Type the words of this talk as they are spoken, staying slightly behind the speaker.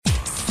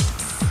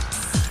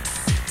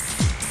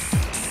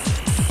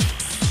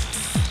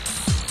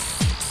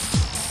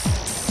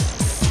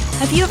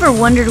Have you ever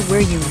wondered where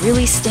you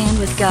really stand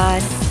with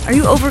God? Are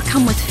you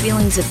overcome with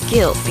feelings of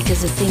guilt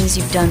because of things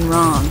you've done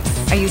wrong?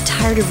 Are you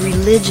tired of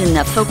religion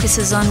that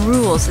focuses on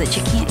rules that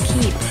you can't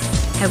keep?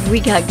 Have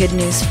we got good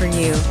news for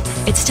you?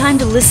 It's time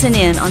to listen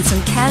in on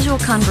some casual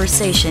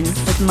conversation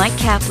with Mike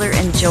Kapler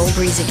and Joel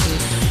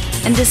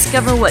Brizicki and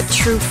discover what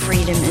true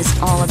freedom is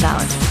all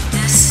about.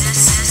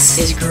 This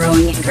is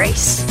Growing in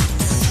Grace.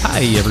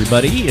 Hi,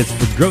 everybody. It's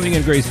the Growing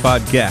in Grace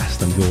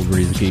podcast. I'm Joel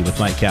Brizicki with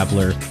Mike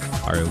Kapler,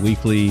 our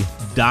weekly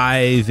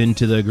dive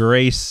into the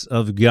grace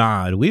of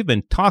God. We've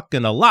been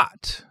talking a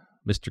lot,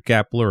 Mr.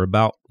 Kapler,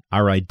 about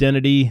our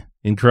identity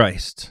in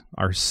Christ,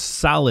 our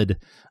solid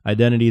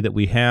identity that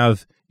we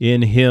have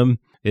in Him.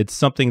 It's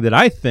something that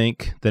I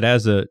think that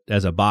as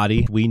a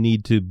body, we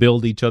need to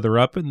build each other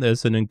up in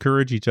this and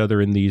encourage each other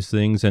in these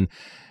things and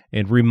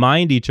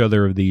remind each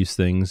other of these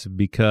things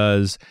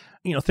because,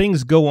 you know,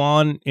 things go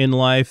on in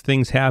life,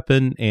 things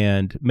happen,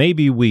 and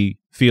maybe we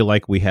feel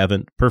like we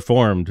haven't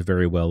performed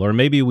very well, or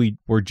maybe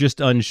we're just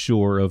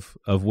unsure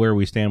of where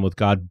we stand with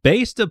God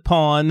based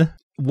upon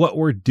what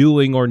we're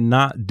doing or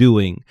not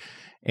doing.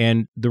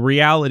 And the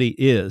reality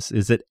is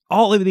that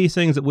all of these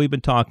things that we've been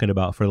talking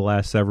about for the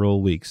last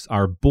several weeks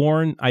are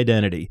born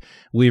identity.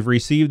 We've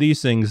received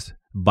these things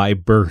by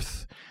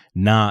birth,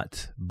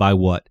 not by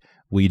what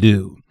we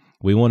do.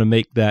 We want to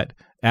make that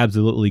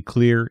absolutely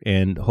clear,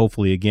 and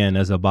hopefully, again,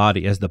 as a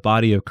body, as the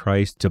body of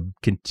Christ, to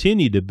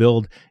continue to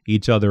build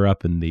each other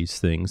up in these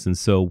things. And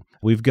so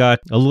we've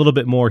got a little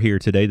bit more here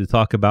today to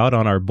talk about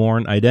on our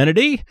born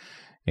identity,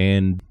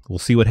 and we'll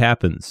see what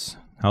happens.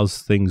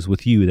 How's things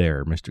with you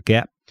there, Mr.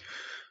 Cap?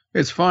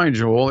 It's fine,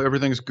 Joel.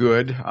 Everything's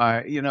good.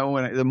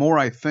 The more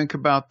I think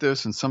about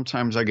this, and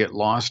sometimes I get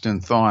lost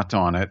in thought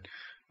on it,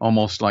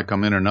 almost like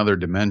I'm in another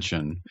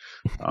dimension,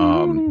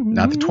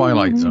 not the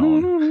Twilight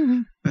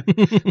Zone.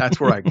 That's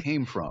where I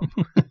came from.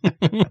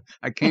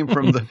 I came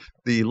from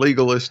the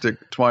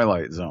legalistic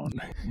Twilight Zone.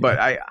 But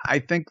I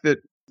think that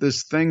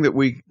this thing that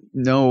we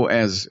know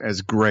as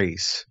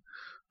grace,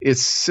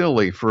 it's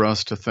silly for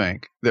us to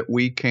think that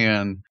we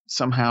can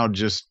somehow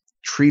just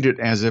treat it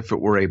as if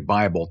it were a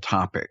Bible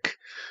topic,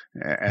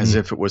 as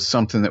if it was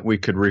something that we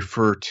could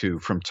refer to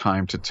from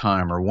time to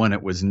time or when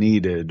it was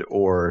needed,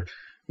 or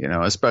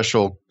a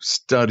special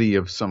study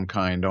of some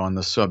kind on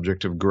the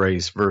subject of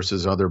grace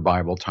versus other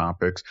Bible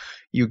topics.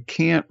 You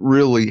can't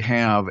really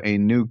have a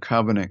new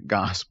covenant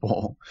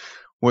gospel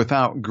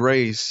without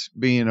grace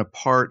being a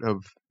part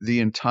of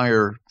the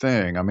entire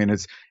thing. I mean,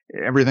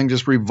 everything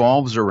just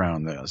revolves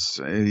around this.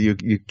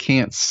 You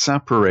can't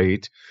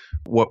separate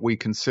what we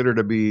consider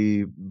to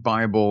be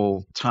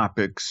Bible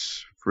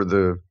topics for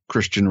the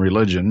Christian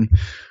religion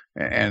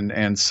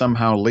and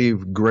somehow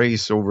leave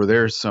grace over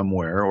there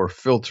somewhere, or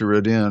filter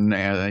it in,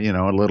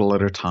 a little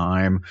at a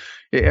time.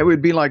 It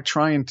would be like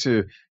trying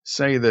to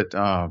say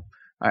that,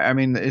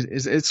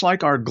 it's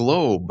like our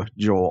globe,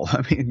 Joel.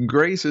 I mean,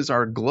 grace is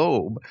our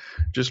globe,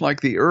 just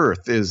like the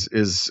earth is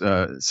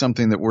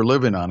something that we're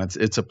living on.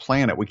 It's a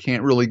planet. We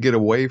can't really get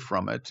away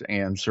from it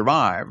and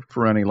survive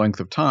for any length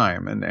of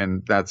time.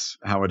 And that's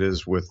how it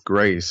is with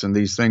grace. And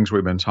these things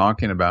we've been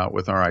talking about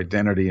with our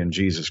identity in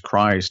Jesus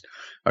Christ,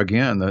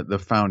 again, the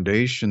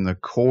foundation, the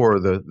core,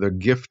 the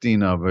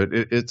gifting of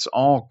it's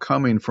all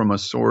coming from a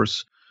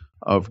source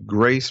of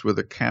grace with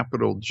a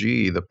capital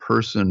G, the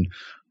person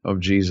of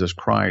Jesus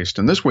Christ.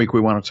 And this week we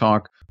want to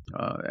talk,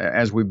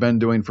 as we've been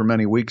doing for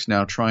many weeks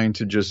now, trying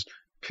to just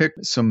pick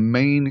some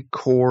main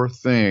core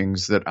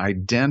things that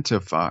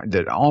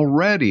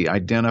already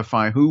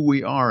identify who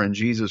we are in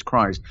Jesus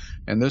Christ.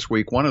 And this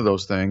week, one of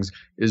those things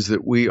is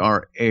that we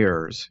are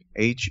heirs,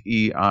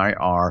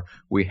 H-E-I-R.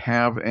 We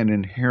have an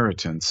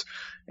inheritance.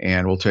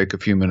 And we'll take a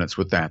few minutes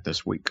with that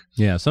this week.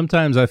 Yeah,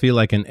 sometimes I feel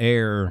like an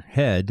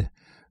airhead,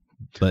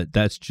 but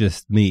that's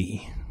just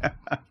me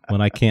when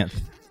I can't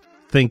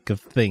think of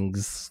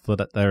things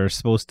that are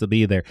supposed to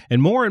be there.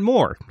 And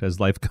more as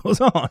life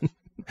goes on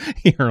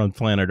here on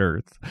planet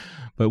Earth.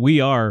 But we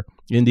are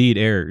indeed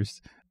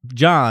heirs.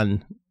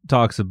 John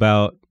talks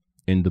about,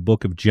 in the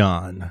book of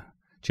John,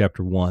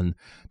 chapter 1,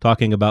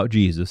 talking about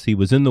Jesus. He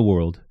was in the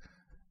world,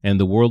 and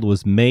the world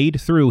was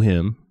made through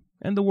him,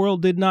 and the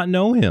world did not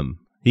know him.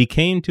 He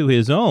came to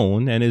his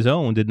own, and his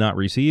own did not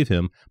receive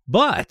him.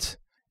 But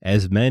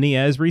as many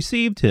as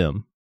received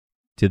him,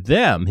 to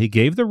them he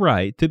gave the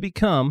right to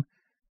become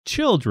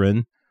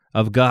children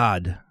of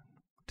God,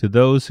 to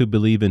those who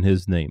believe in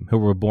his name, who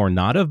were born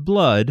not of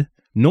blood,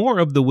 nor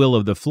of the will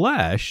of the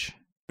flesh,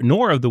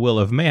 nor of the will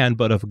of man,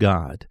 but of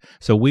God.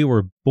 So we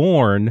were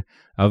born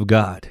of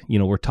God.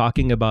 We're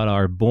talking about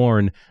our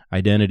born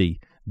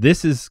identity.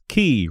 This is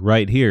key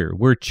right here.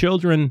 We're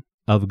children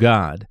of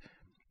God.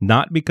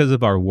 Not because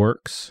of our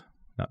works,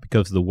 not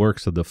because of the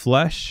works of the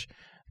flesh,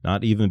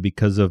 not even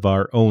because of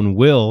our own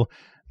will,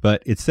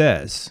 but it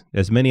says,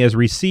 as many as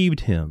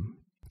received him,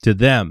 to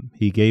them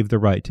he gave the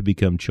right to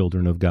become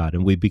children of God.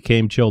 And we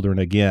became children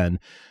again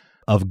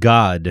of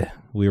God.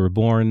 We were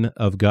born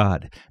of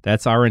God.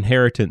 That's our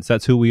inheritance.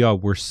 That's who we are.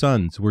 We're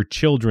sons. We're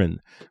children.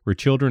 We're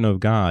children of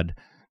God,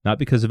 not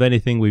because of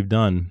anything we've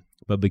done,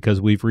 but because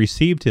we've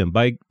received him.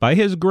 By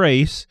his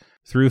grace,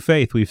 through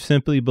faith. We've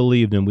simply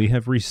believed, and we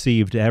have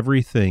received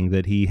everything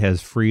that he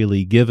has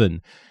freely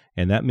given.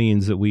 And that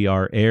means that we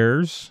are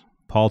heirs.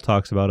 Paul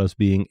talks about us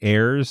being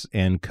heirs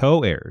and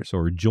co-heirs,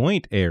 or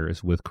joint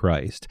heirs with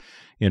Christ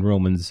in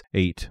Romans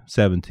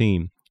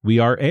 8:17. We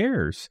are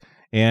heirs.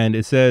 And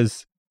it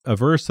says, a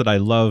verse that I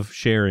love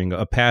sharing,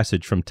 a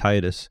passage from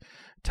Titus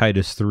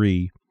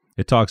 3.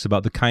 It talks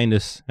about the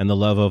kindness and the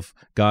love of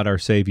God our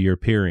Savior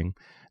appearing,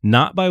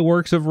 not by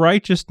works of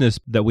righteousness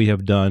that we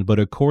have done, but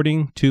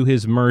according to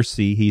his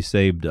mercy he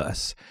saved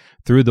us,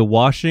 through the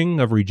washing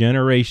of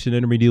regeneration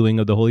and renewing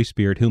of the Holy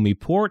Spirit, whom he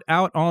poured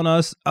out on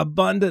us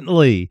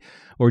abundantly,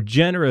 or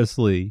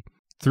generously,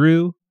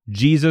 through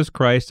Jesus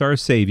Christ our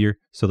Savior,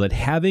 so that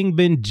having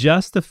been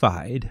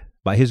justified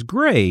by his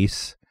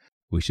grace,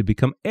 we should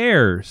become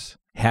heirs,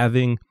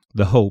 having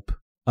the hope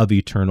of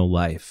eternal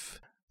life.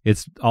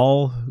 It's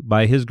all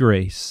by his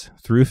grace,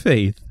 through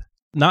faith,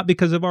 not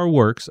because of our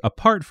works,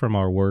 apart from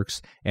our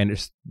works, and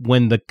it's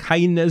when the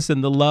kindness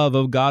and the love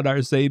of God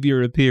our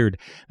Savior appeared.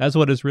 That's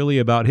what it's really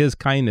about, his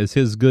kindness,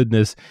 his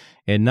goodness,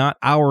 and not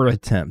our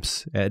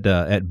attempts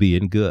at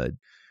being good.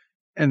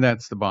 And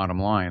that's the bottom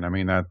line. I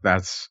mean,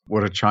 that's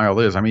what a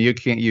child is. I mean,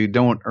 you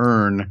don't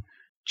earn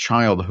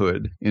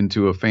childhood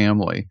into a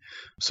family.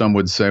 Some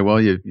would say,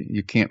 well,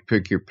 you can't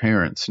pick your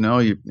parents. No,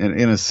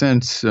 in a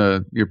sense,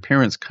 your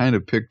parents kind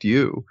of picked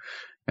you.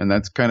 And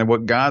that's kind of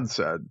what God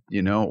said.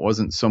 You know, it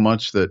wasn't so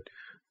much that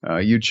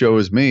you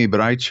chose me, but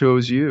I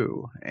chose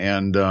you.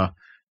 And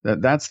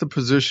that's the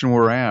position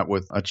we're at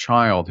with a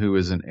child who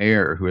is an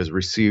heir, who has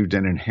received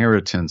an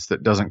inheritance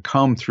that doesn't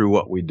come through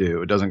what we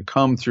do. It doesn't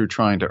come through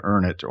trying to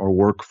earn it or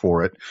work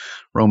for it.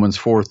 Romans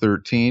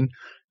 4:13.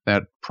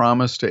 That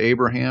promise to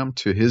Abraham,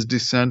 to his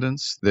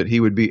descendants, that he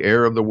would be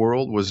heir of the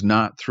world was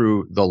not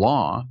through the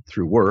law,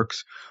 through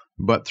works,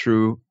 but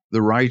through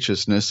the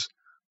righteousness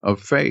of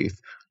faith.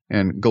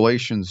 And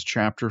Galatians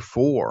chapter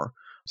 4,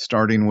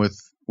 starting with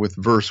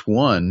verse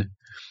 1,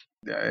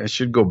 I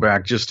should go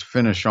back just to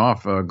finish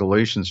off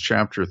Galatians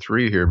chapter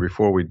 3 here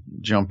before we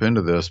jump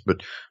into this,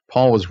 but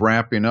Paul was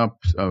wrapping up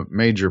a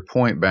major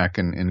point back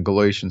in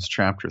Galatians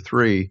chapter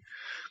 3,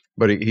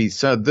 but he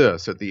said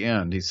this at the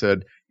end. He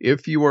said,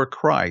 if you are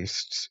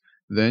Christ's,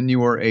 then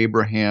you are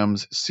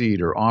Abraham's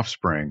seed or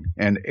offspring,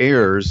 and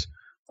heirs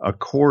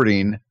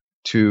according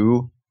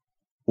to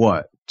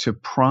what? To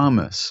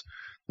promise.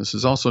 This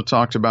is also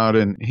talked about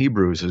in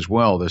Hebrews as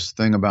well, this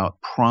thing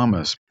about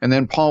promise. And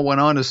then Paul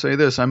went on to say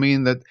this, I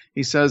mean that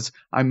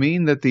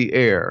the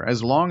heir,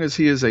 as long as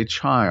he is a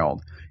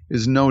child,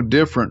 is no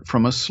different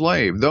from a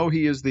slave. Though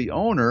he is the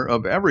owner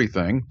of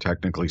everything,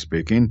 technically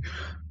speaking,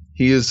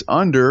 he is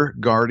under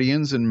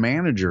guardians and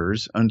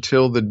managers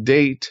until the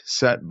date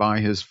set by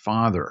his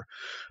father.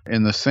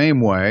 In the same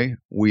way,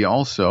 we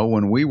also,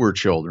 when we were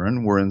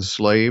children, were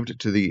enslaved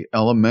to the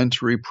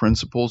elementary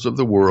principles of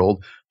the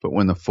world, but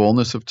when the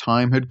fullness of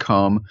time had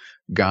come,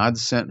 God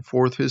sent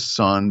forth his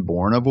Son,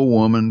 born of a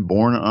woman,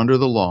 born under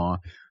the law,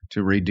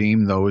 to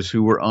redeem those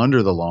who were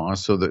under the law,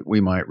 so that we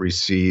might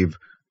receive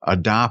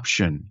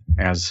adoption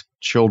as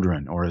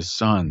children or as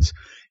sons.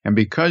 And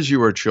because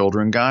you are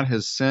children, God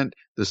has sent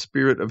the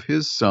Spirit of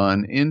his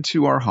Son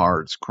into our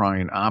hearts,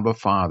 crying, Abba,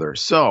 Father.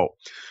 So,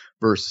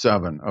 verse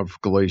 7 of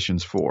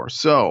Galatians 4,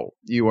 so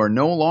you are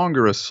no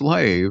longer a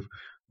slave,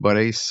 but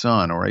a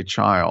son or a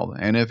child.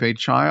 And if a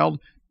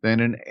child, then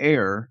an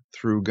heir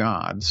through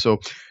God. So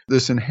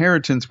this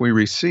inheritance we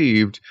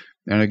received,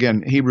 and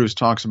again, Hebrews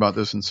talks about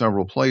this in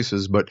several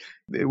places, but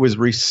it was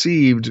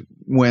received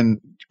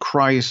when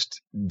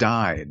Christ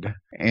died.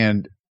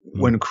 And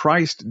when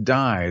Christ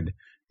died,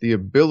 the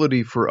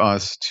ability for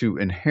us to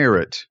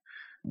inherit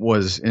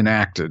was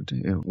enacted,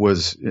 it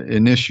was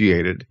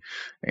initiated.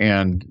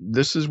 And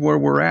this is where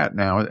we're at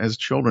now as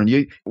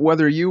children.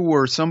 Whether you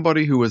were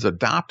somebody who was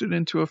adopted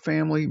into a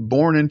family,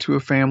 born into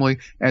a family,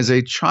 as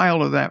a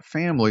child of that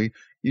family,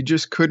 you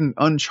just couldn't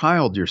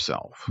unchild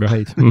yourself.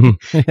 Right. You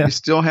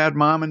still had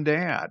mom and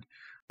dad.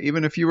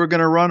 Even if you were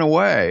going to run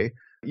away,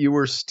 you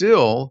were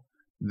still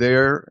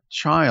their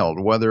child,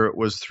 whether it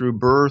was through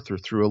birth or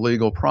through a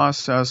legal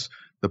process.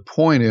 The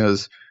point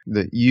is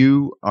that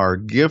you are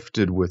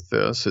gifted with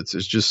this. It's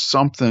just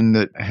something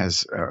that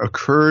has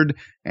occurred,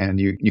 and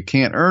you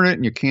can't earn it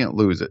and you can't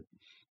lose it.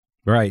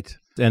 Right.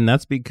 And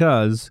that's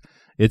because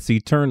it's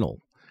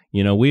eternal.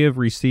 You know, we have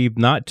received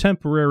not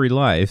temporary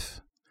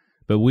life,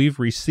 but we've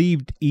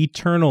received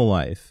eternal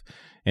life.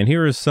 And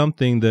here is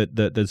something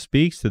that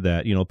speaks to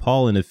that. You know,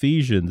 Paul in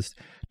Ephesians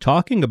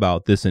talking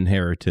about this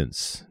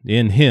inheritance.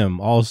 In him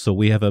also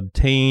we have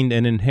obtained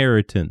an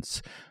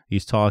inheritance.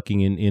 He's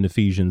talking in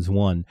Ephesians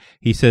 1.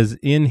 He says,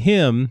 in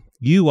him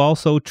you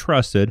also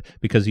trusted,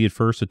 because he had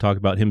first talked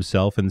about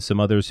himself and some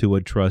others who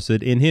had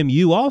trusted. In him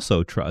you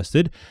also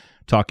trusted,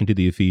 talking to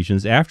the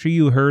Ephesians, after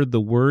you heard the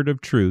word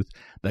of truth,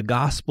 the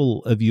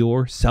gospel of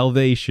your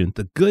salvation,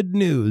 the good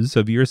news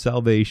of your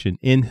salvation,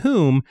 in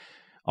whom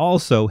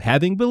also,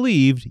 having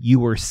believed, you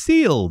were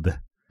sealed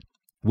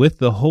with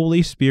the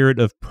Holy Spirit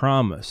of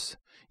promise.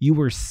 You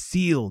were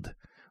sealed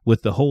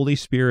with the Holy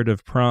Spirit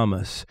of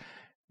promise.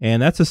 And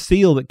that's a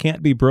seal that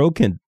can't be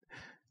broken.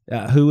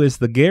 who is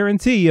the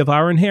guarantee of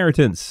our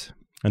inheritance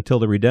until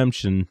the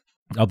redemption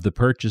of the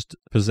purchased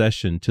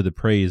possession to the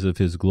praise of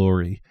his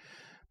glory.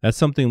 That's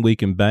something we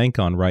can bank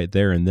on right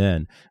there and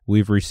then.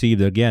 We've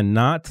received, again,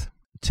 not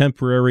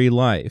temporary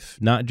life,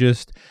 not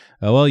just,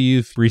 well,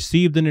 you've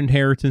received an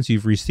inheritance,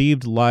 you've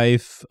received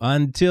life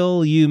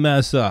until you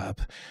mess up,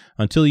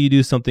 until you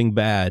do something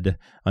bad,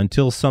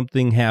 until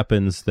something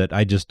happens that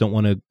I just don't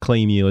want to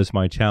claim you as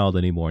my child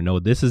anymore. No,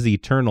 this is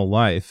eternal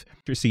life.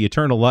 You see,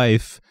 eternal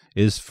life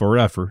is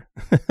forever.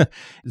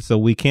 So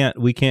we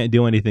can't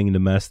do anything to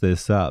mess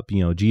this up. You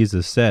know,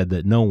 Jesus said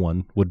that no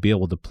one would be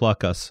able to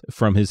pluck us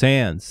from his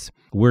hands.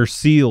 We're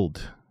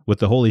sealed with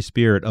the Holy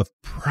Spirit of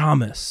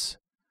promise.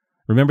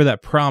 Remember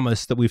that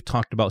promise that we've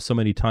talked about so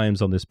many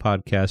times on this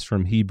podcast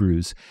from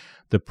Hebrews,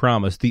 the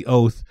promise, the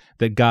oath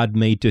that God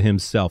made to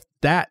himself.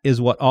 That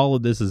is what all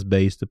of this is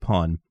based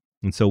upon.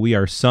 And so we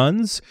are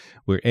sons,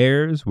 we're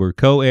heirs, we're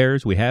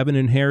co-heirs, we have an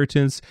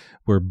inheritance,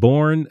 we're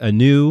born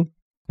anew,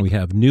 we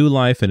have new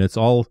life, and it's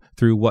all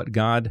through what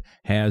God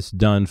has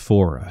done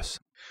for us.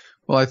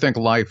 Well, I think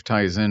life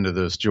ties into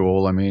this,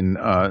 Joel. I mean,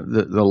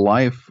 the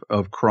life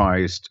of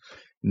Christ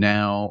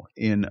now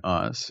in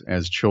us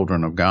as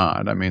children of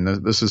God. I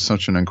mean, this is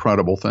such an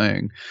incredible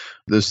thing.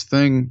 This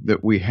thing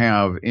that we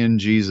have in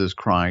Jesus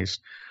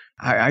Christ.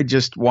 I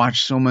just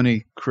watched so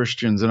many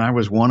Christians, and I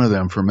was one of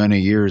them for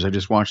many years. I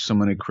just watched so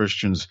many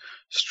Christians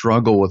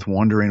struggle with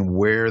wondering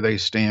where they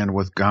stand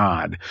with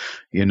God,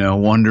 you know,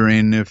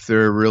 wondering if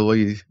they're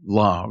really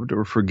loved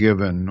or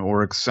forgiven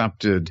or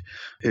accepted.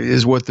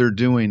 Is what they're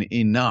doing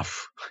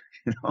enough?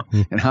 You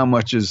know, and how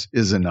much is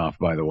enough,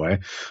 by the way.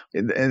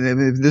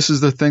 And this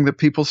is the thing that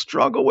people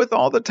struggle with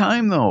all the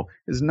time, though,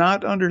 is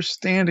not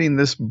understanding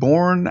this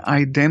born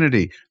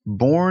identity,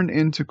 born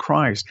into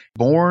Christ,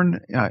 born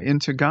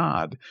into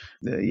God.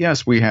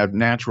 Yes, we have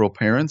natural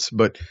parents,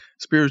 but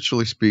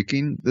spiritually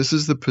speaking, this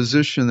is the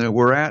position that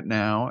we're at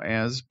now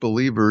as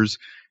believers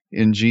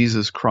in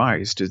Jesus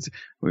Christ.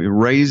 We're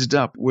raised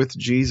up with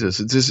Jesus.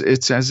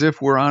 It's as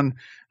if we're on,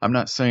 I'm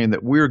not saying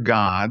that we're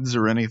gods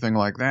or anything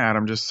like that.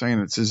 I'm just saying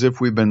it's as if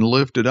we've been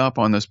lifted up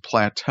on this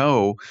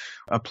plateau,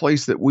 a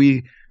place that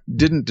we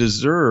didn't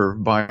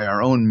deserve by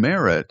our own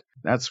merit.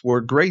 That's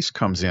where grace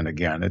comes in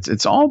again.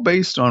 It's all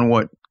based on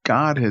what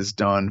God has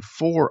done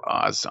for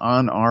us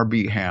on our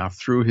behalf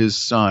through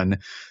his Son,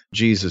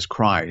 Jesus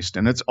Christ.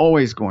 And it's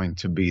always going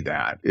to be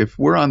that. If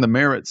we're on the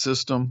merit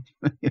system,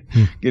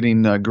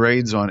 getting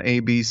grades on A,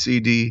 B, C,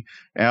 D,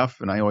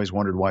 F, and I always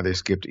wondered why they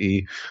skipped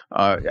E,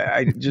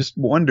 I just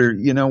wonder,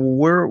 you know,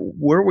 where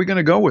are we going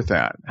to go with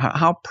that?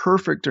 How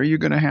perfect are you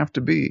going to have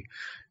to be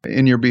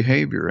in your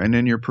behavior and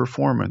in your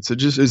performance?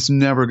 It's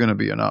never going to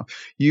be enough.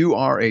 You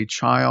are a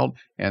child,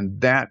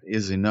 and that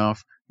is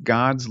enough.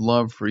 God's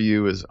love for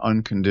you is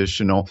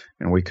unconditional,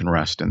 and we can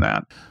rest in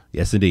that.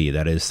 Yes, indeed.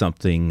 That is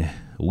something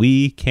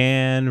we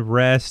can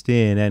rest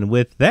in. And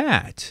with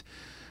that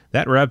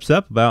wraps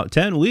up about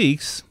 10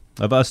 weeks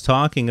of us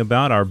talking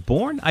about our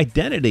born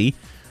identity,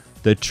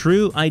 the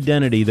true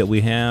identity that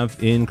we have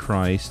in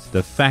Christ,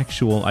 the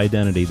factual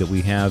identity that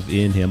we have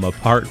in him,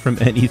 apart from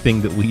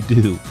anything that we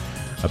do,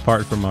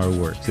 apart from our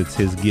works. It's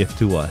his gift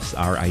to us,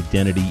 our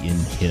identity in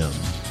him.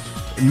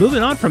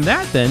 Moving on from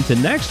that then to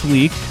next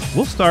week,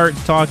 we'll start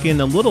talking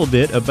a little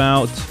bit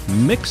about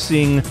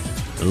mixing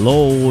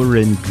law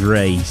and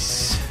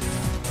grace.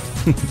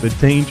 The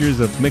dangers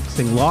of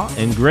mixing law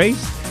and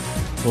grace.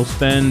 We'll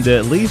spend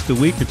at least a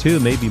week or two,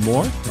 maybe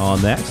more,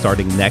 on that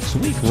starting next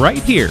week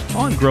right here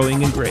on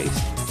Growing in Grace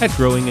at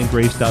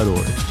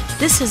growingingrace.org.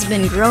 This has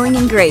been Growing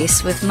in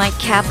Grace with Mike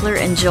Kapler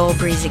and Joel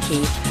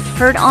Brizicki,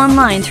 heard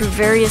online through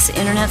various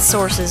internet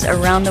sources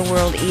around the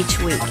world each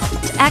week.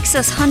 To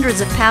access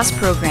hundreds of past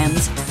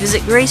programs,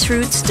 visit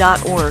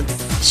graceroots.org.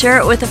 Share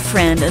it with a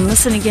friend and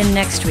listen again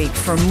next week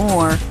for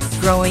more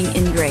Growing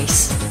in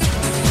Grace.